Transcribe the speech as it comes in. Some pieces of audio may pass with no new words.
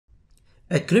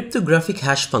A cryptographic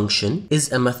hash function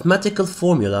is a mathematical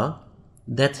formula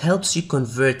that helps you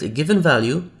convert a given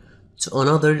value to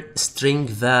another string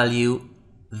value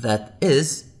that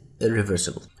is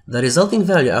irreversible. The resulting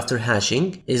value after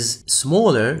hashing is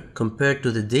smaller compared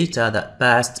to the data that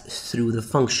passed through the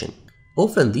function.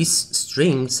 Often these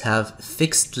strings have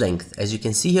fixed length. As you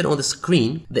can see here on the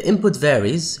screen, the input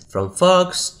varies from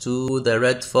fox to the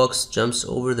red fox jumps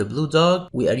over the blue dog.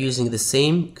 We are using the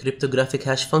same cryptographic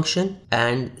hash function,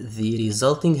 and the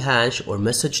resulting hash or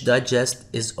message digest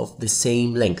is of the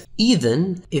same length.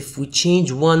 Even if we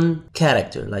change one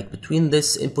character, like between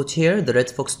this input here, the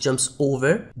red fox jumps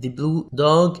over the blue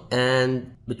dog,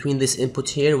 and between this input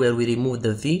here where we remove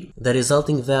the V, the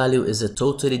resulting value is a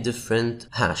totally different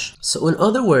hash. So in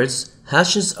other words,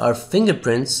 hashes are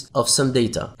fingerprints of some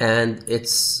data, and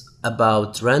it's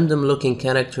about random looking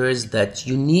characters that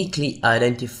uniquely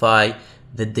identify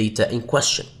the data in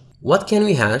question. What can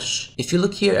we hash? If you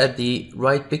look here at the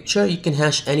right picture, you can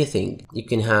hash anything. You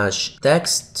can hash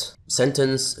text,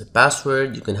 sentence, a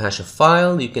password, you can hash a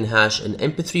file, you can hash an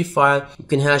MP3 file, you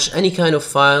can hash any kind of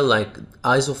file like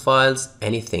ISO files,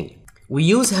 anything. We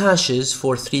use hashes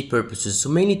for three purposes, so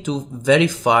mainly to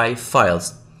verify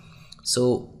files.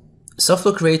 So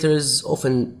software creators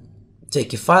often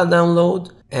take a file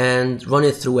download and run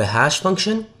it through a hash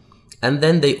function, and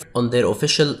then they on their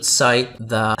official site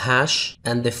the hash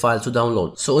and the file to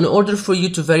download. So in order for you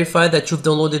to verify that you've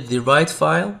downloaded the right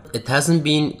file, it hasn't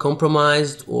been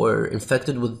compromised or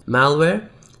infected with malware,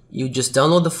 you just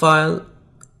download the file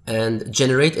and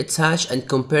generate its hash and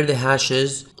compare the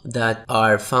hashes that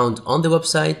are found on the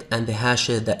website and the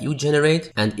hashes that you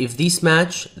generate, and if these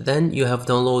match, then you have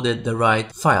downloaded the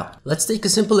right file. Let's take a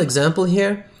simple example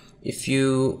here. If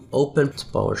you open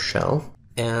PowerShell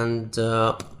and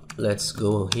let's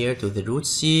go here to the root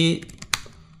C.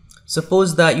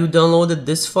 Suppose that you downloaded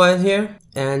this file here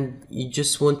and you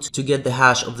just want to get the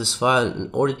hash of this file in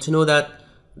order to know that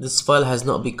this file has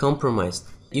not been compromised.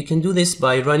 You can do this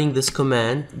by running this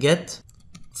command, get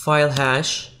file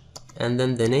hash, and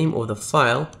then the name of the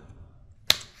file,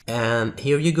 and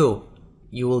here you go.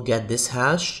 You will get this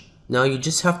hash. Now you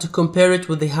just have to compare it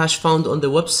with the hash found on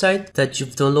the website that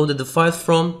you've downloaded the file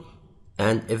from,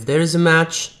 and if there is a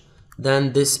match,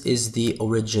 then this is the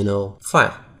original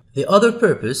file. The other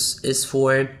purpose is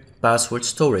for password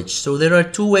storage. So there are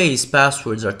two ways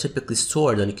passwords are typically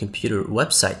stored on a computer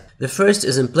website. The first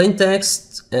is in plain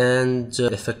text, and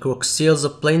if a crook steals a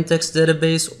plain text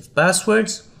database of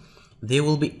passwords, they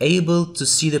will be able to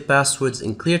see the passwords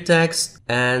in clear text,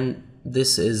 and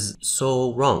this is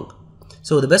so wrong.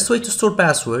 So the best way to store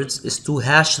passwords is to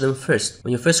hash them first.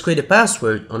 When you first create a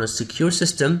password on a secure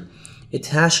system, it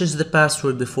hashes the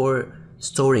password before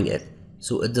storing it.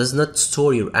 So it does not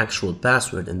store your actual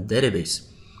password in the database.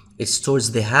 It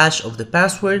stores the hash of the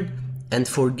password and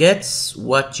forgets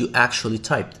what you actually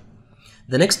typed.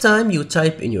 The next time you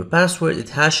type in your password, it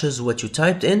hashes what you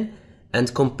typed in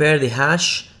and compare the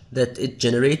hash that it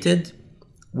generated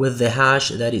with the hash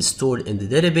that is stored in the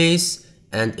database,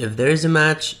 and if there is a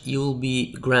match, you will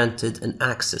be granted an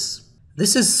access.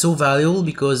 This is so valuable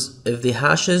because if the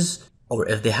hashes or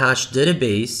if the hash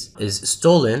database is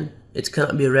stolen, it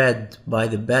cannot be read by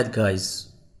the bad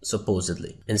guys,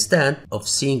 supposedly. Instead of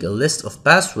seeing a list of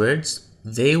passwords,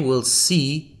 they will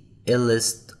see a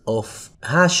list of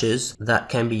hashes that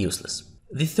can be useless.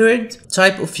 The third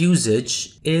type of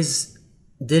usage is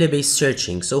database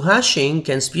searching. So hashing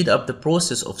can speed up the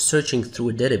process of searching through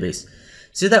a database.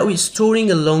 Say that we're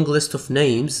storing a long list of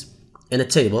names in a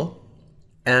table,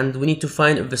 and we need to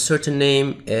find if a certain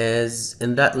name is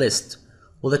in that list.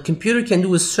 Well, the computer can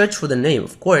do a search for the name,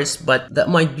 of course, but that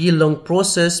might be a long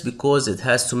process because it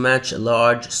has to match a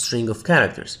large string of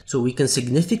characters. So we can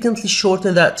significantly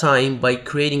shorten that time by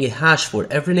creating a hash for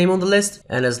every name on the list,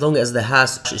 and as long as the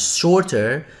hash is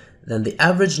shorter than the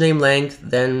average name length,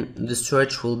 then the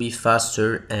search will be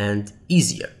faster and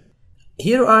easier.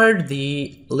 Here are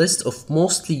the list of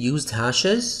mostly used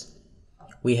hashes.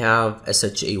 We have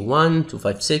SHA-1,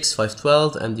 256,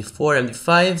 512, MD4,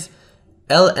 MD5,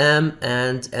 LM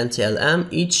and NTLM.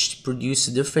 Each produce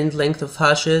a different length of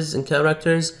hashes and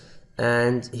characters,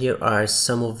 and here are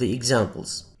some of the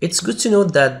examples. It's good to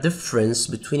note that difference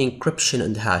between encryption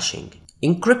and hashing.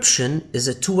 Encryption is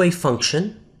a two-way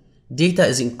function. Data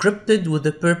is encrypted with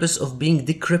the purpose of being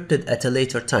decrypted at a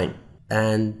later time,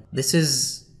 and this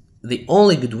is the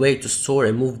only good way to store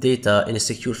and move data in a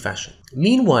secure fashion.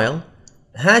 Meanwhile,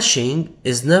 hashing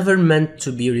is never meant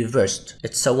to be reversed.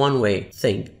 It's a one-way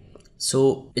thing.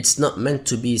 So it's not meant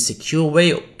to be a secure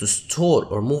way to store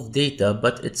or move data,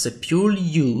 but it's a purely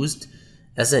used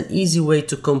as an easy way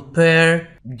to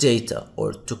compare data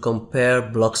or to compare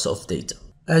blocks of data.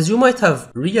 As you might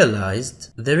have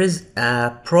realized, there is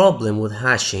a problem with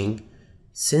hashing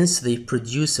since they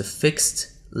produce a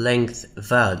fixed length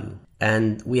value,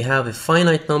 and we have a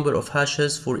finite number of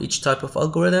hashes for each type of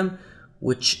algorithm,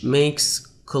 which makes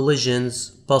collisions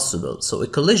possible. So a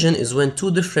collision is when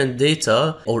two different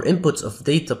data or inputs of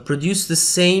data produce the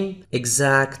same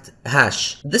exact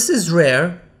hash. This is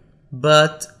rare,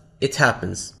 but it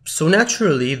happens. So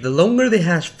naturally, the longer the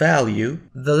hash value,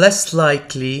 the less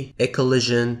likely a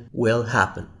collision will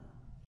happen.